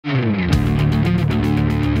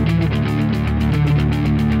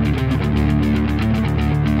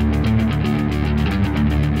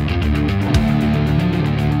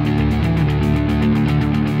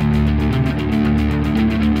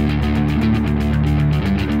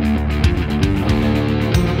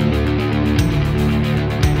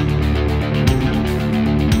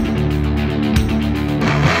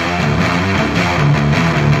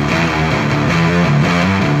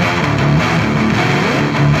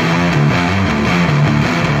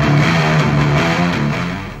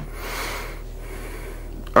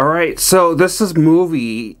Alright, so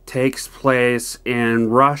movie takes place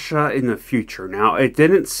in Russia in the future. Now, it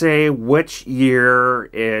didn't say which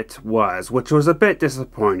year it was, which was a bit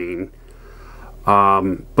disappointing.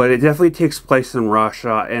 But it definitely takes place in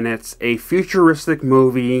Russia, and it's a futuristic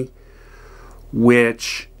movie,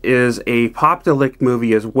 which is a apocalyptic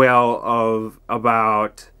movie as well,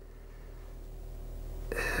 about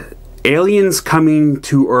aliens coming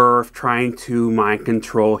to Earth trying to mind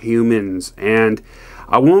control humans. And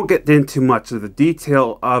I won't get into much of the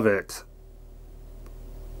detail of it,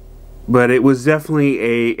 but it was definitely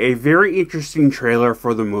a very interesting trailer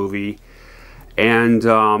for the movie, and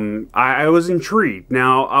I was intrigued.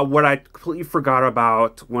 Now, what I completely forgot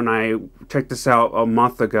about when I checked this out a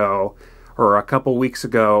month ago, or a couple weeks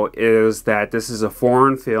ago, is that this is a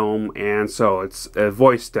foreign film, and so it's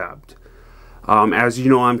voice dubbed. As you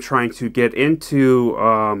know, I'm trying to get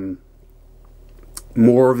into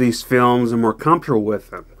more of these films and more comfortable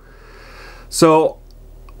with them. So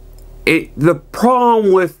the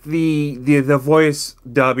problem with the voice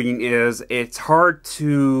dubbing is it's hard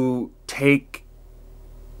to take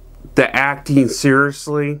the acting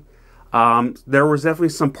seriously. There was definitely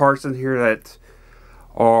some parts in here that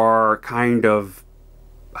are kind of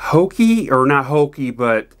hokey, or not hokey,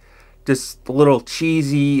 but just a little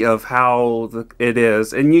cheesy of how it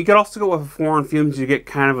is. And you could also go with foreign films, you get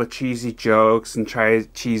kind of a cheesy jokes and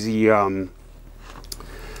cheesy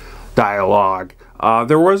dialogue.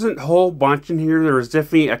 There wasn't a whole bunch in here. There was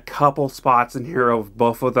definitely a couple spots in here of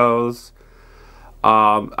both of those.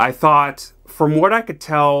 I thought, from what I could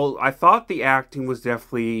tell, I thought the acting was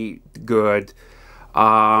definitely good.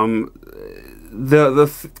 The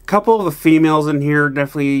couple of the females in here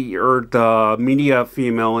definitely, or the media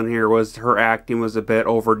female in here, her acting was a bit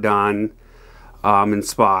overdone in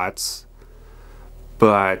spots,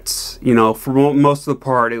 but you know, for most of the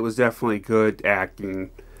part, it was definitely good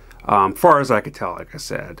acting, far as I could tell. Like I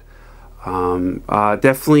said,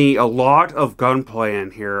 definitely a lot of gunplay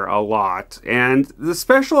in here, a lot, and the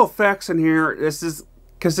special effects in here.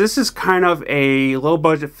 Because this is kind of a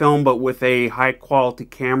low-budget film, but with a high-quality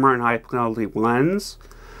camera and high-quality lens.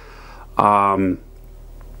 The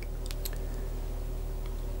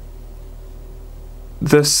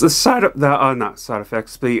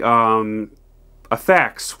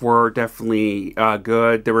effects were definitely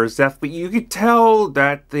good. There was definitely, you could tell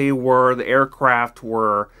that the aircraft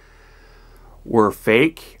were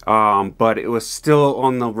fake, but it was still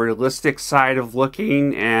on the realistic side of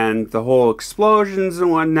looking, and the whole explosions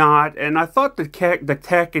and whatnot. And I thought the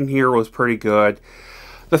tech in here was pretty good.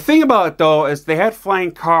 The thing about it, though, is they had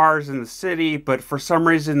flying cars in the city, but for some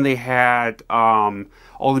reason they had all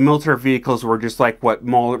the military vehicles were just like what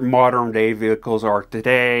modern day vehicles are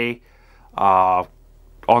today, on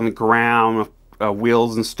the ground,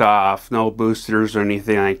 wheels and stuff, no boosters or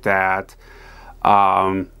anything like that.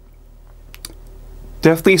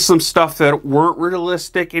 Definitely some stuff that weren't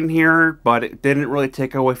realistic in here, but it didn't really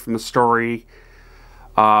take away from the story.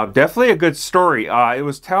 Definitely a good story. It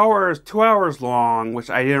was 2 hours long, which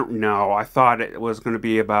I didn't know. I thought it was going to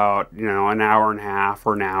be about, you know, an hour and a half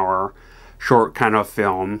or an hour short kind of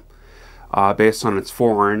film, based on its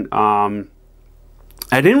foreign. I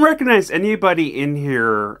didn't recognize anybody in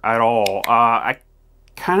here at all. I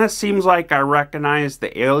kind of seems like I recognized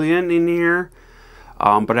the alien in here.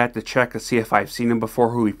 But I have to check to see if I've seen him before,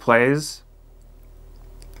 who he plays.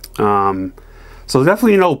 So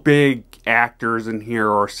definitely no big actors in here,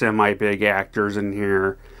 or semi-big actors in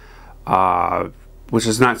here, which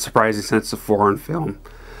is not surprising since it's a foreign film.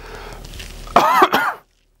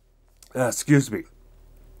 Excuse me.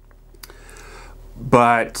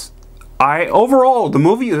 But overall, the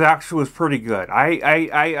movie was pretty good.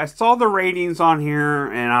 I saw the ratings on here,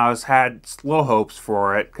 and had low hopes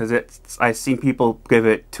for it, because I've seen people give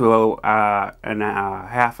it to a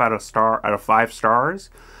half out of 5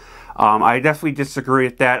 stars. I definitely disagree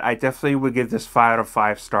with that. I definitely would give this 5 out of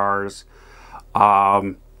 5 stars.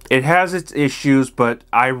 It has its issues, but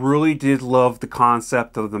I really did love the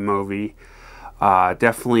concept of the movie.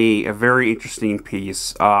 Definitely a very interesting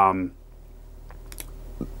piece.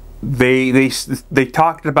 They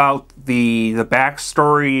talked about the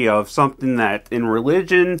backstory of something that in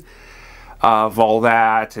religion, of all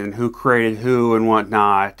that, and who created who and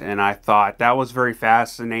whatnot, and I thought that was very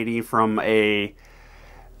fascinating from a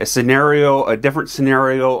different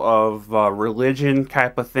scenario of religion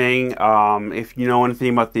type of thing. If you know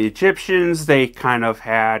anything about the Egyptians, they kind of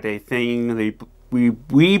had a thing.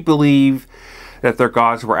 We believe that their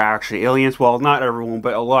gods were actually aliens. Well, not everyone,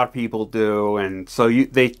 but a lot of people do, and so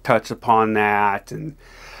they touch upon that. And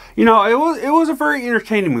You know, it was a very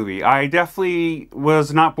entertaining movie. I definitely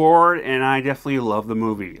was not bored, and I definitely loved the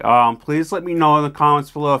movie. Please let me know in the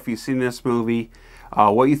comments below if you've seen this movie,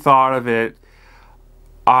 what you thought of it.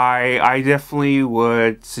 I definitely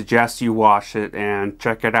would suggest you watch it and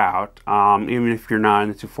check it out, even if you're not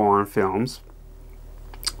into foreign films.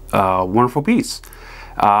 Wonderful piece.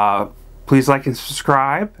 Please like and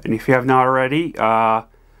subscribe, and if you have not already,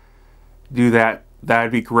 do that.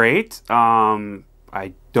 That'd be great.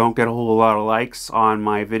 I don't get a whole lot of likes on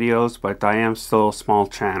my videos, but I am still a small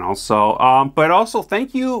channel. So, but also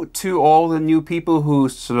thank you to all the new people who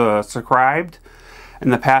subscribed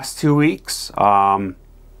in the past 2 weeks.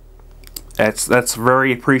 That's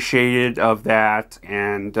very appreciated of that.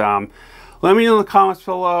 And let me know in the comments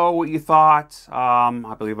below what you thought.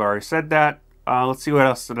 I believe I already said that. Let's see what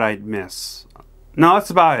else did I miss. No,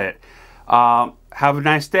 that's about it. Have a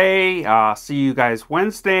nice day. See you guys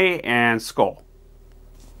Wednesday, and Skull.